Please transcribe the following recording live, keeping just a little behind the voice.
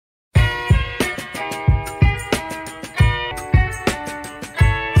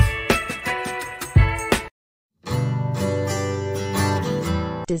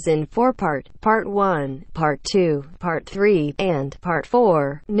is in 4-part, Part 1, Part 2, Part 3, and Part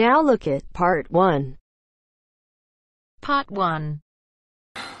 4. Now look at Part 1. Part 1.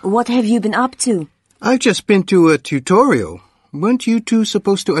 What have you been up to? I've just been to a tutorial. Weren't you two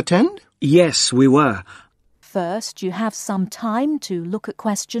supposed to attend? Yes, we were. First, you have some time to look at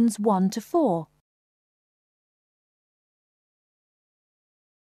questions 1 to 4.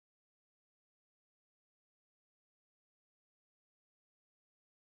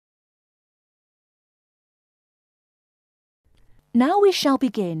 Now we shall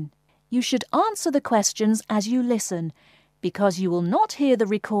begin. You should answer the questions as you listen, because you will not hear the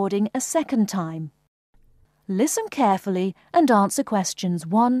recording a second time. Listen carefully and answer questions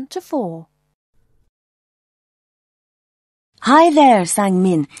 1 to 4. Hi there,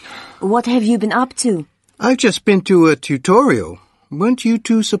 Sang-min. What have you been up to? I've just been to a tutorial. Weren't you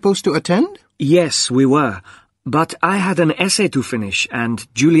two supposed to attend? Yes, we were. But I had an essay to finish and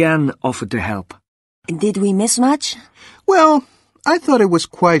Julianne offered to help. Did we miss much? Well, I thought it was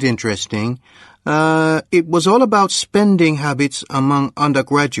quite interesting. It was all about spending habits among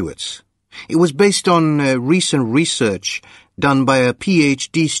undergraduates. It was based on recent research done by a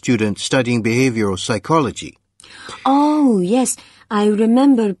PhD student studying behavioral psychology. Oh, yes. I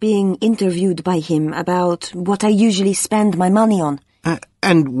remember being interviewed by him about what I usually spend my money on.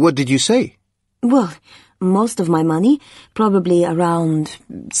 And what did you say? Well, most of my money, probably around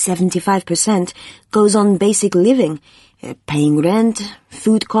 75%, goes on basic living, paying rent,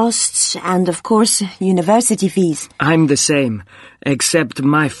 food costs, and of course, university fees. I'm the same, except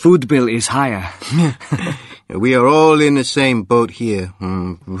my food bill is higher. We are all in the same boat here.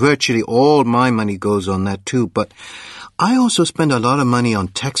 Virtually all my money goes on that too, but I also spend a lot of money on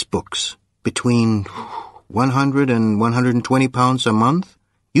textbooks, between 100 and 120 pounds a month,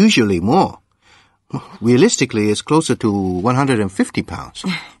 usually more. Realistically, it's closer to 150 pounds.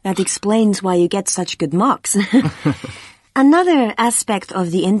 That explains why you get such good marks. Another aspect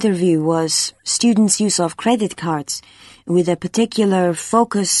of the interview was students' use of credit cards, with a particular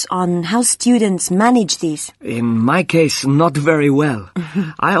focus on how students manage these. In my case, not very well.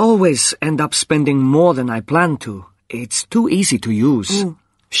 I always end up spending more than I plan to. It's too easy to use.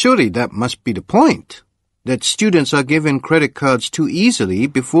 Surely that must be the point, that students are given credit cards too easily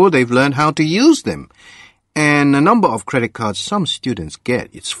before they've learned how to use them. And the number of credit cards some students get,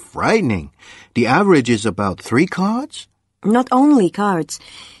 it's frightening. The average is about 3 cards. Not only cards.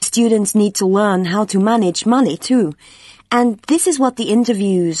 Students need to learn how to manage money too. And this is what the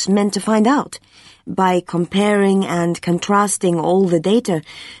interviews meant to find out. By comparing and contrasting all the data,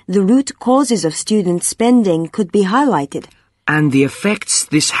 the root causes of student spending could be highlighted. And the effects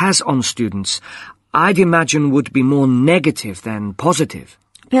this has on students, I'd imagine, would be more negative than positive.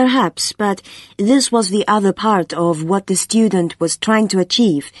 Perhaps, but this was the other part of what the student was trying to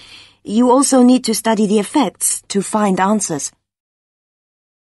achieve. You also need to study the effects to find answers.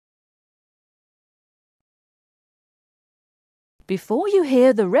 Before you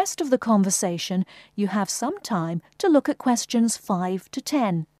hear the rest of the conversation, you have some time to look at questions 5 to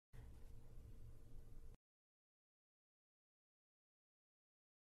 10.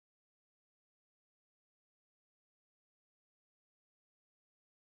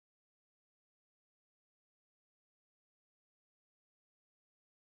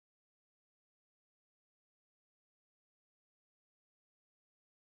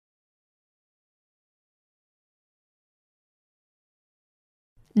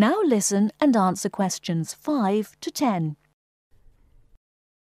 Now listen and answer questions 5 to 10.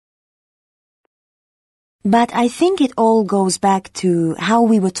 But I think it all goes back to how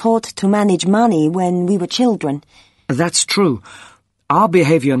we were taught to manage money when we were children. That's true. Our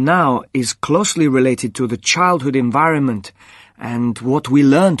behavior now is closely related to the childhood environment and what we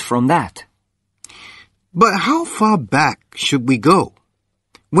learned from that. But how far back should we go?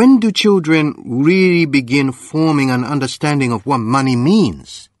 When do children really begin forming an understanding of what money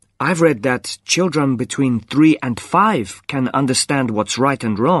means? I've read that children between 3 and 5 can understand what's right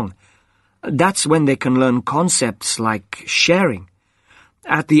and wrong. That's when they can learn concepts like sharing.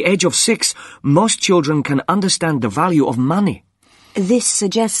 At the age of 6, most children can understand the value of money. This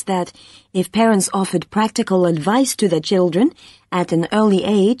suggests that if parents offered practical advice to their children at an early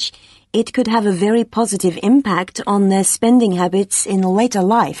age, it could have a very positive impact on their spending habits in later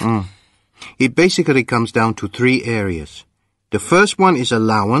life. It basically comes down to 3 areas. The first one is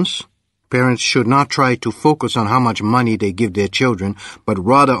allowance. Parents should not try to focus on how much money they give their children, but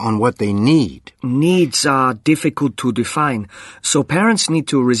rather on what they need. Needs are difficult to define, so parents need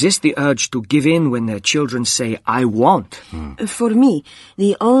to resist the urge to give in when their children say, "I want." For me,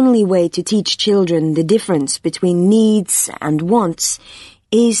 the only way to teach children the difference between needs and wants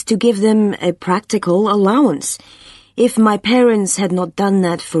is to give them a practical allowance. If my parents had not done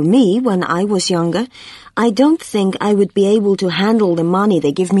that for me when I was younger, I don't think I would be able to handle the money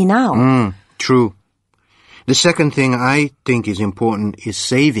they give me now. True. The second thing I think is important is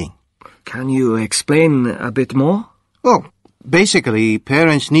saving. Can you explain a bit more? Well, basically,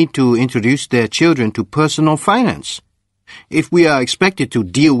 parents need to introduce their children to personal finance. If we are expected to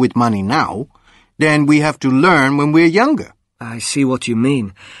deal with money now, then we have to learn when we're younger. I see what you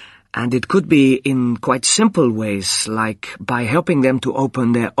mean. And it could be in quite simple ways, like by helping them to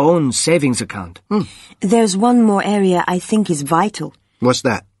open their own savings account. There's one more area I think is vital. What's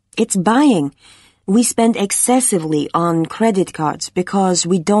that? It's buying. We spend excessively on credit cards because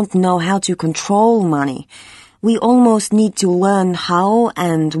we don't know how to control money. We almost need to learn how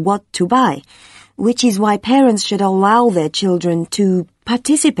and what to buy, which is why parents should allow their children to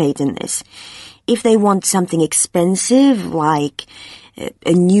participate in this. If they want something expensive, like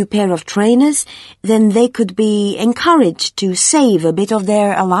a new pair of trainers, then they could be encouraged to save a bit of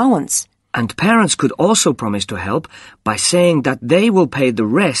their allowance. And parents could also promise to help by saying that they will pay the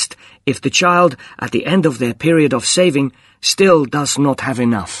rest if the child, at the end of their period of saving, still does not have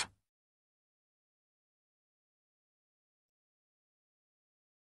enough.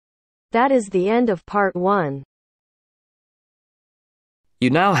 That is the end of part 1. You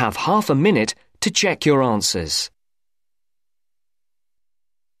now have half a minute to check your answers.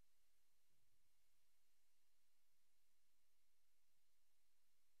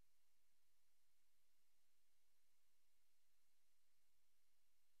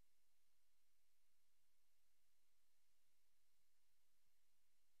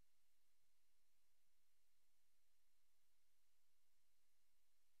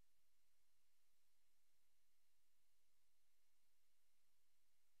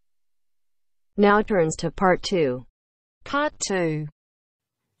 Now turns to part 2. Part 2.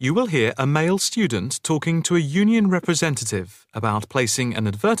 You will hear a male student talking to a union representative about placing an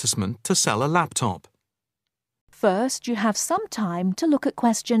advertisement to sell a laptop. First, you have some time to look at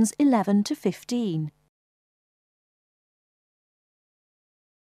questions 11 to 15.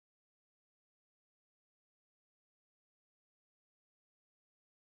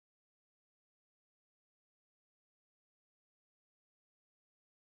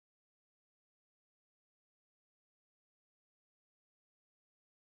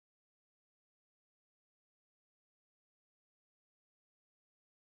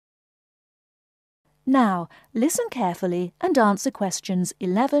 Now, listen carefully and answer questions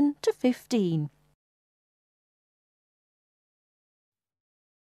 11 to 15.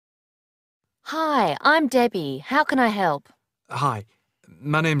 Hi, I'm Debbie. How can I help? Hi,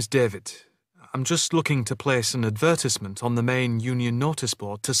 my name's David. I'm just looking to place an advertisement on the main union notice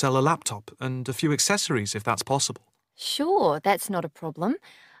board to sell a laptop and a few accessories if that's possible. Sure, that's not a problem.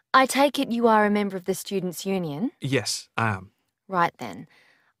 I take it you are a member of the Students' Union? Yes, I am. Right then.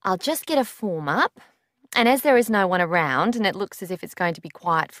 I'll just get a form up. And as there is no one around and it looks as if it's going to be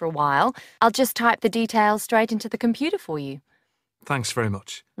quiet for a while, I'll just type the details straight into the computer for you. Thanks very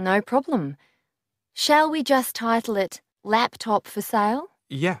much. No problem. Shall we just title it Laptop for Sale?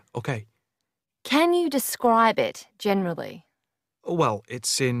 Yeah, okay. Can you describe it generally? Well,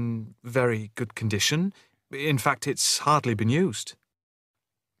 it's in very good condition. In fact, it's hardly been used.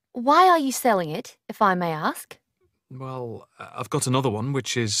 Why are you selling it, if I may ask? Well, I've got another one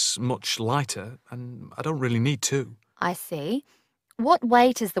which is much lighter, and I don't really need two. I see. What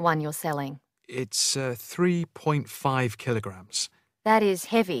weight is the one you're selling? It's 3.5 kilograms. That is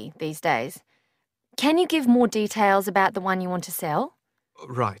heavy these days. Can you give more details about the one you want to sell?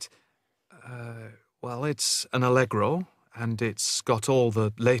 Right. Well, it's an Allegro, and it's got all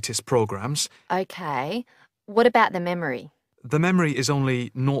the latest programs. Okay. What about the memory? The memory is only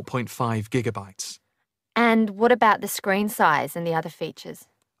 0.5 gigabytes. And what about the screen size and the other features?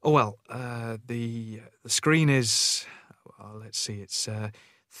 Oh, well, the screen is, let's see, it's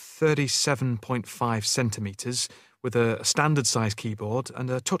 37.5 centimetres with a standard-size keyboard and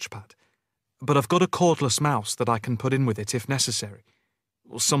a touchpad. But I've got a cordless mouse that I can put in with it if necessary.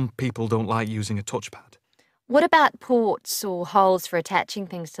 Well, some people don't like using a touchpad. What about ports or holes for attaching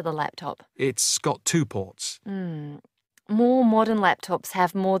things to the laptop? It's got 2 ports. More modern laptops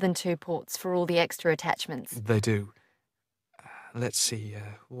have more than 2 ports for all the extra attachments. They do. Let's see,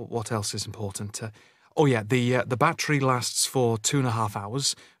 what else is important? Oh yeah, the battery lasts for 2.5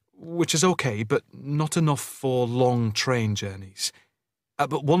 hours, which is okay, but not enough for long train journeys.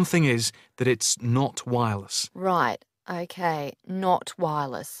 But one thing is that it's not wireless. Right, okay, not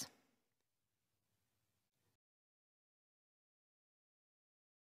wireless.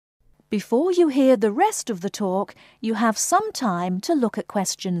 Before you hear the rest of the talk, you have some time to look at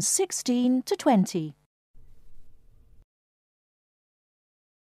questions 16 to 20.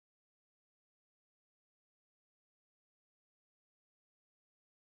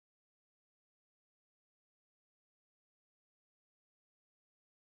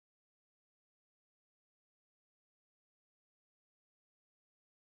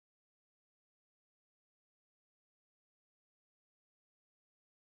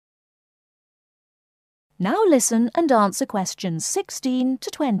 Now listen and answer questions 16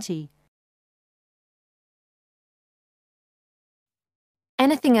 to 20.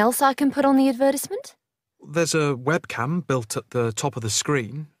 Anything else I can put on the advertisement? There's a webcam built at the top of the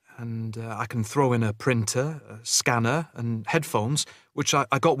screen, and I can throw in a printer, a scanner, and headphones, which I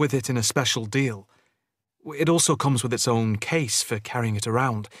got with it in a special deal. It also comes with its own case for carrying it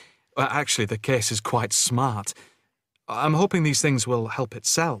around. Actually, the case is quite smart. I'm hoping these things will help it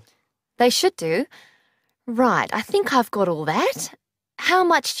sell. They should do. Right, I think I've got all that. How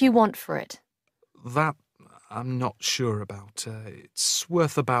much do you want for it? That I'm not sure about. It's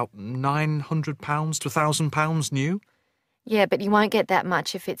worth about £900 to £1,000 new. Yeah, but you won't get that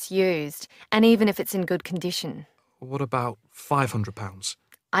much if it's used, and even if it's in good condition. What about £500?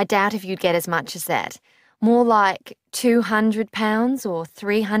 I doubt if you'd get as much as that. More like £200 or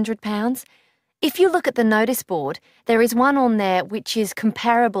 £300. If you look at the notice board, there is one on there which is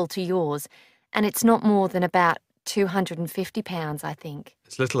comparable to yours, and it's not more than about £250, I think.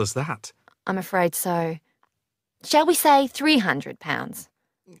 As little as that? I'm afraid so. Shall we say £300?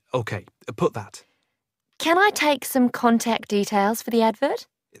 OK, put that. Can I take some contact details for the advert?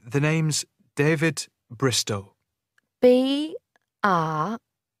 The name's David Bristow. BRISTOW.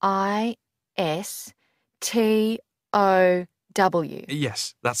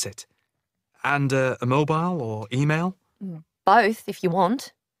 Yes, that's it. And a mobile or email? Both, if you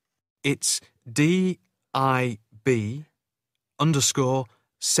want. It's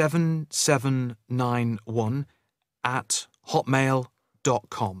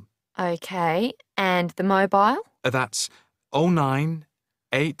DIB_7791@hotmail.com. OK, and the mobile? That's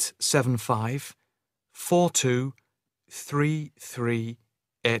 09875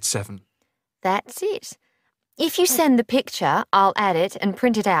 423387. That's it. If you send the picture, I'll add it and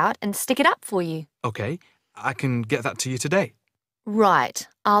print it out and stick it up for you. OK, I can get that to you today. Right,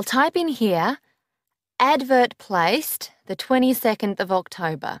 I'll type in here, advert placed the 22nd of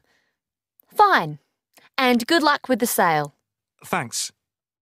October. Fine. And good luck with the sale. Thanks.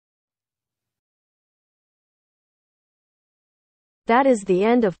 That is the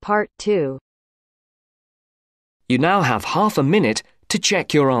end of part 2. You now have half a minute to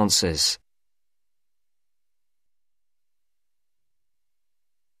check your answers.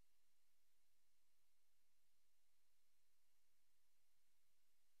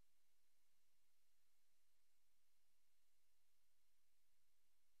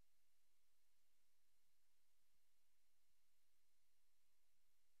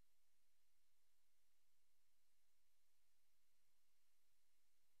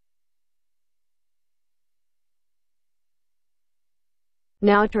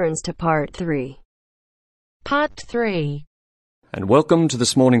 Now turns to part 3. Part 3. And welcome to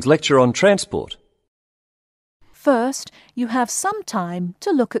this morning's lecture on transport. First, you have some time to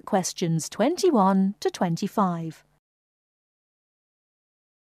look at questions 21 to 25.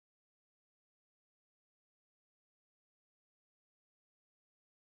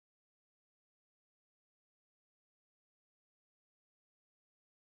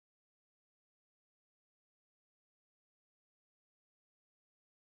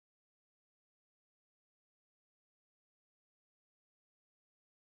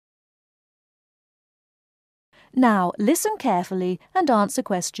 Now listen carefully and answer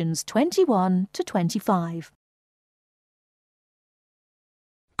questions 21 to 25.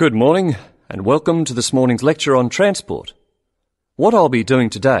 Good morning, and welcome to this morning's lecture on transport. What I'll be doing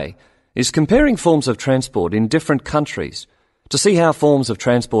today is comparing forms of transport in different countries to see how forms of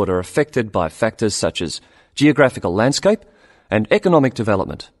transport are affected by factors such as geographical landscape and economic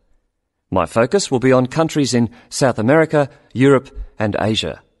development. My focus will be on countries in South America, Europe, and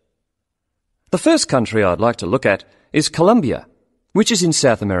Asia. The first country I'd like to look at is Colombia, which is in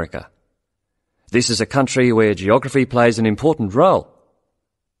South America. This is a country where geography plays an important role.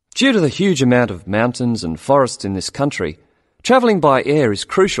 Due to the huge amount of mountains and forests in this country, travelling by air is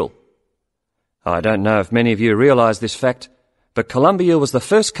crucial. I don't know if many of you realise this fact, but Colombia was the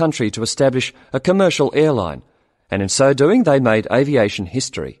first country to establish a commercial airline, and in so doing they made aviation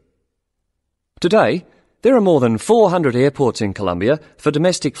history. Today, there are more than 400 airports in Colombia for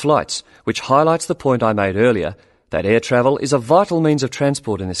domestic flights, which highlights the point I made earlier that air travel is a vital means of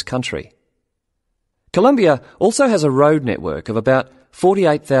transport in this country. Colombia also has a road network of about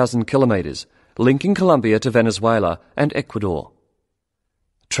 48,000 kilometres linking Colombia to Venezuela and Ecuador.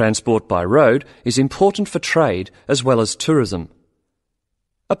 Transport by road is important for trade as well as tourism.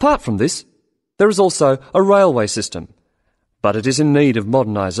 Apart from this, there is also a railway system, but it is in need of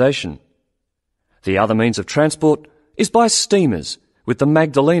modernisation. The other means of transport is by steamers, with the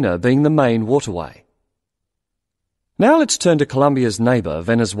Magdalena being the main waterway. Now let's turn to Colombia's neighbour,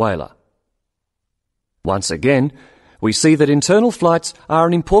 Venezuela. Once again, we see that internal flights are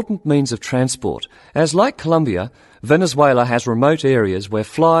an important means of transport, as like Colombia, Venezuela has remote areas where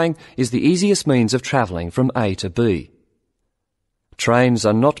flying is the easiest means of travelling from A to B. Trains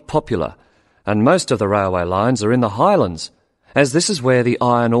are not popular, and most of the railway lines are in the highlands, as this is where the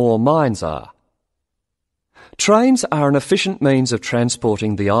iron ore mines are. Trains are an efficient means of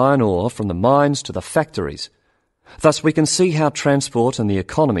transporting the iron ore from the mines to the factories. Thus we can see how transport and the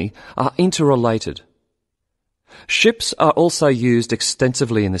economy are interrelated. Ships are also used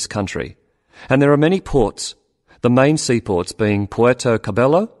extensively in this country, and there are many ports, the main seaports being Puerto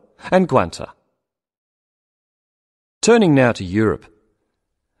Cabello and Guanta. Turning now to Europe.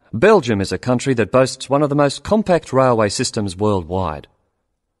 Belgium is a country that boasts one of the most compact railway systems worldwide.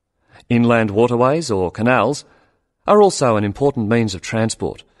 Inland waterways, or canals, are also an important means of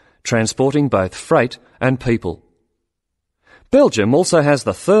transport, transporting both freight and people. Belgium also has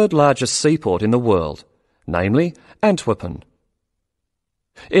the third largest seaport in the world, namely Antwerpen.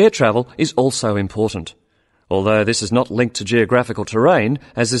 Air travel is also important, although this is not linked to geographical terrain,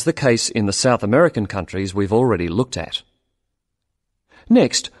 as is the case in the South American countries we've already looked at.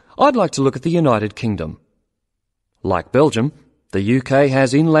 Next, I'd like to look at the United Kingdom. Like Belgium, the UK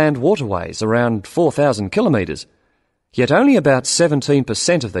has inland waterways around 4,000 kilometres, yet only about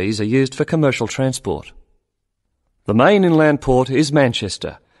 17% of these are used for commercial transport. The main inland port is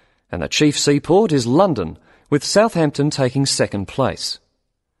Manchester, and the chief seaport is London, with Southampton taking second place.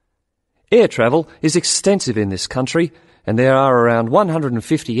 Air travel is extensive in this country, and there are around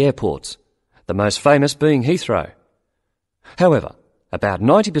 150 airports, the most famous being Heathrow. However, about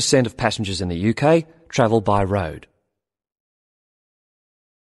 90% of passengers in the UK travel by road.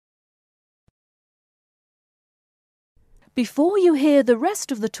 Before you hear the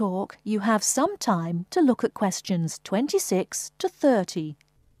rest of the talk, you have some time to look at questions 26 to 30.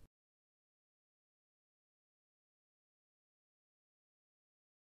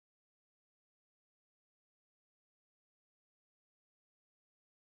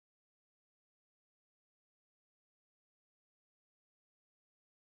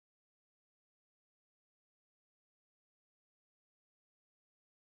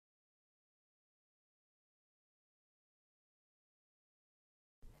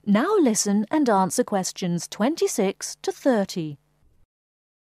 Now listen and answer questions 26 to 30.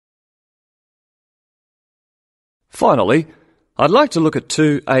 Finally, I'd like to look at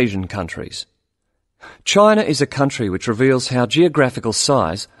two Asian countries. China is a country which reveals how geographical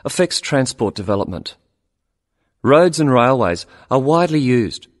size affects transport development. Roads and railways are widely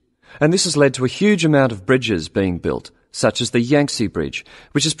used, and this has led to a huge amount of bridges being built, such as the Yangtze Bridge,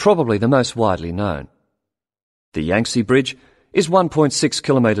 which is probably the most widely known. The Yangtze Bridge is 1.6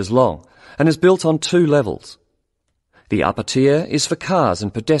 kilometres long and is built on two levels. The upper tier is for cars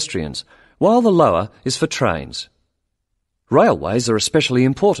and pedestrians, while the lower is for trains. Railways are especially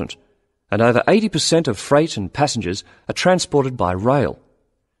important, and over 80% of freight and passengers are transported by rail.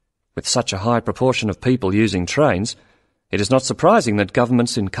 With such a high proportion of people using trains, it is not surprising that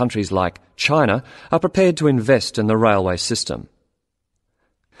governments in countries like China are prepared to invest in the railway system.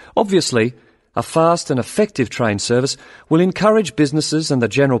 Obviously, a fast and effective train service will encourage businesses and the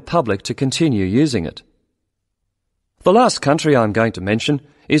general public to continue using it. The last country I'm going to mention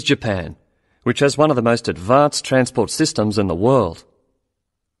is Japan, which has one of the most advanced transport systems in the world.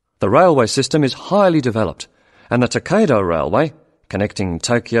 The railway system is highly developed, and the Tokaido Railway, connecting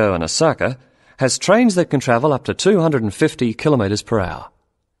Tokyo and Osaka, has trains that can travel up to 250 kilometres per hour.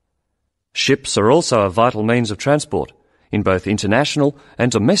 Ships are also a vital means of transport in both international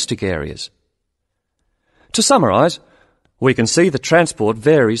and domestic areas. To summarise, we can see that transport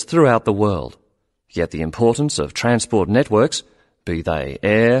varies throughout the world, yet the importance of transport networks, be they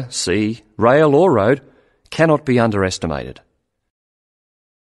air, sea, rail or road, cannot be underestimated.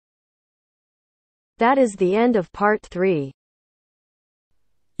 That is the end of part 3.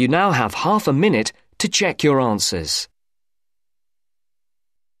 You now have half a minute to check your answers.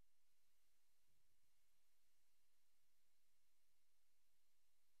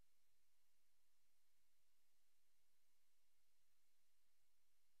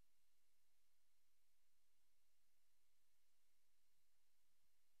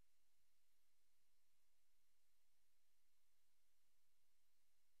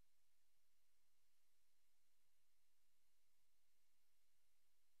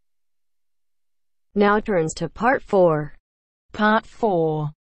 Now turns to Part 4. Part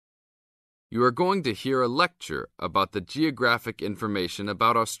 4. You are going to hear a lecture about the geographic information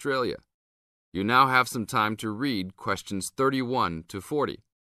about Australia. You now have some time to read questions 31 to 40.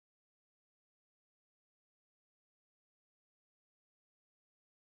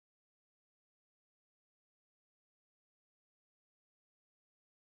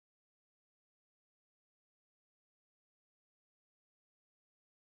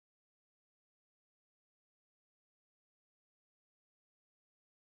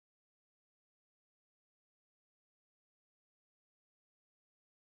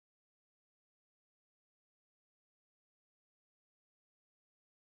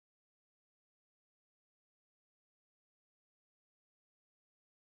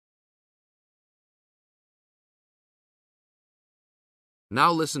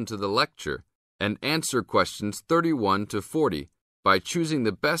 Now listen to the lecture and answer questions 31 to 40 by choosing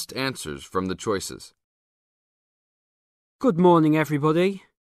the best answers from the choices. Good morning, everybody.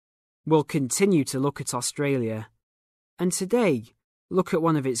 We'll continue to look at Australia, and today look at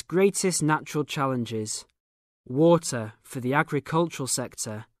one of its greatest natural challenges, water for the agricultural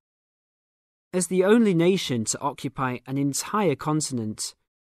sector. As the only nation to occupy an entire continent,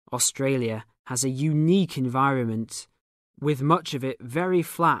 Australia has a unique environment, with much of it very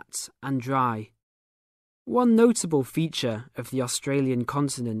flat and dry. One notable feature of the Australian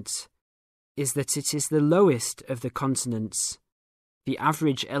continent is that it is the lowest of the continents. The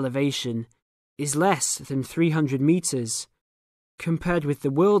average elevation is less than 300 metres, compared with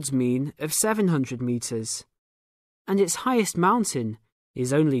the world's mean of 700 metres, and its highest mountain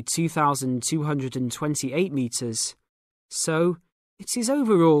is only 2,228 metres, so it is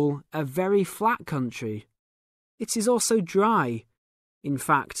overall a very flat country. It is also dry. In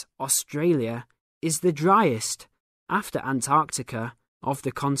fact, Australia is the driest, after Antarctica, of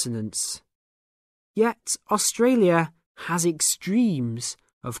the continents. Yet Australia has extremes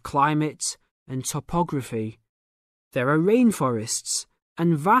of climate and topography. There are rainforests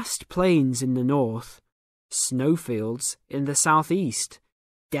and vast plains in the north, snowfields in the southeast,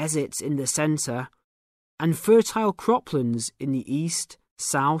 deserts in the centre, and fertile croplands in the east,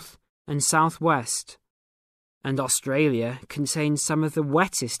 south, and southwest. And Australia contains some of the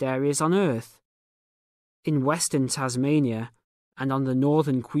wettest areas on Earth. In western Tasmania and on the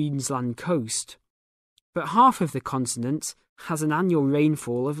northern Queensland coast. But half of the continent has an annual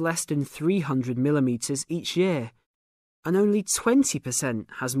rainfall of less than 300 millimetres each year, and only 20%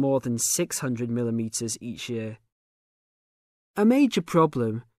 has more than 600 millimetres each year. A major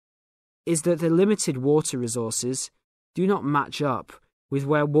problem is that the limited water resources do not match up with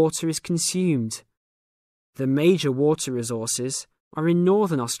where water is consumed. The major water resources are in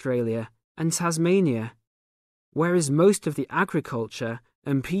northern Australia and Tasmania, whereas most of the agriculture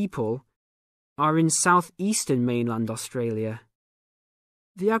and people are in southeastern mainland Australia.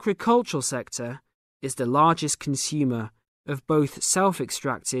 The agricultural sector is the largest consumer of both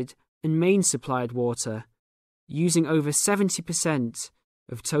self-extracted and main-supplied water, using over 70%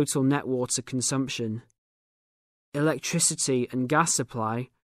 of total net water consumption. Electricity and gas supply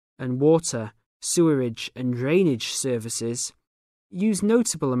and water, sewerage and drainage services use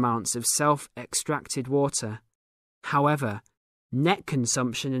notable amounts of self-extracted water. However, net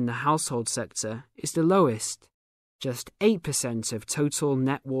consumption in the household sector is the lowest, just 8% of total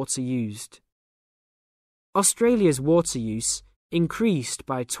net water used. Australia's water use increased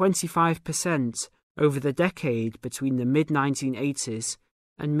by 25% over the decade between the mid-1980s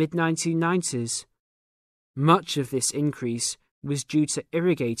and mid-1990s. Much of this increase was due to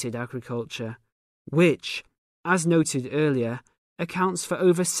irrigated agriculture, which, as noted earlier, accounts for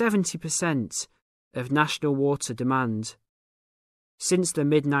over 70% of national water demand. Since the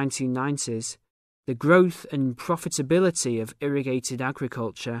mid-1990s, the growth and profitability of irrigated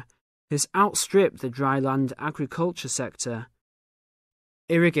agriculture has outstripped the dryland agriculture sector.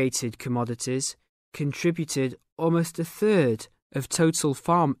 Irrigated commodities contributed almost a third of total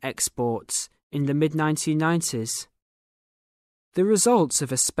farm exports in the mid-1990s. The results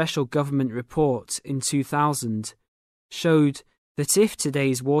of a special government report in 2000 showed that if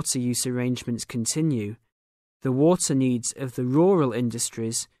today's water use arrangements continue, the water needs of the rural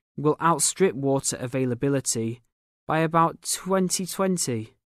industries will outstrip water availability by about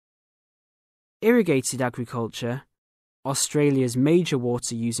 2020. Irrigated agriculture, Australia's major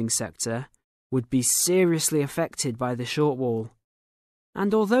water-using sector, would be seriously affected by the shortfall.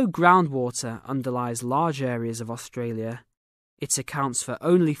 And although groundwater underlies large areas of Australia, it accounts for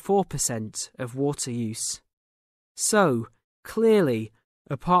only 4% of water use. So, clearly,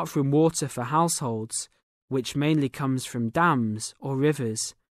 apart from water for households, which mainly comes from dams or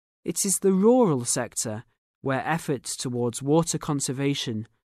rivers, It is the rural sector where efforts towards water conservation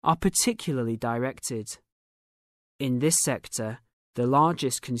are particularly directed. In this sector, the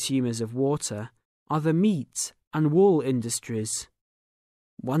largest consumers of water are the meat and wool industries.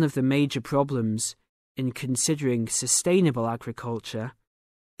 One of the major problems in considering sustainable agriculture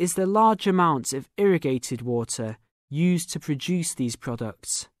is the large amounts of irrigated water used to produce these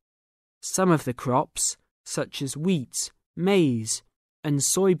products. Some of the crops, such as wheat, maize, and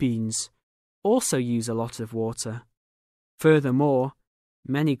soybeans, also use a lot of water. Furthermore,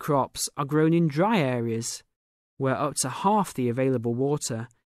 many crops are grown in dry areas, where up to half the available water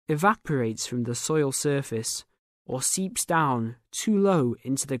evaporates from the soil surface or seeps down too low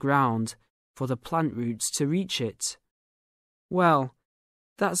into the ground for the plant roots to reach it. Well,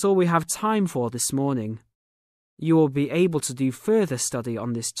 that's all we have time for this morning. You will be able to do further study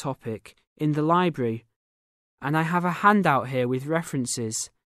on this topic in the library, and I have a handout here with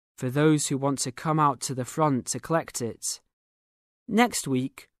references for those who want to come out to the front to collect it. Next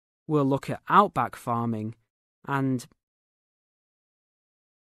week, we'll look at outback farming and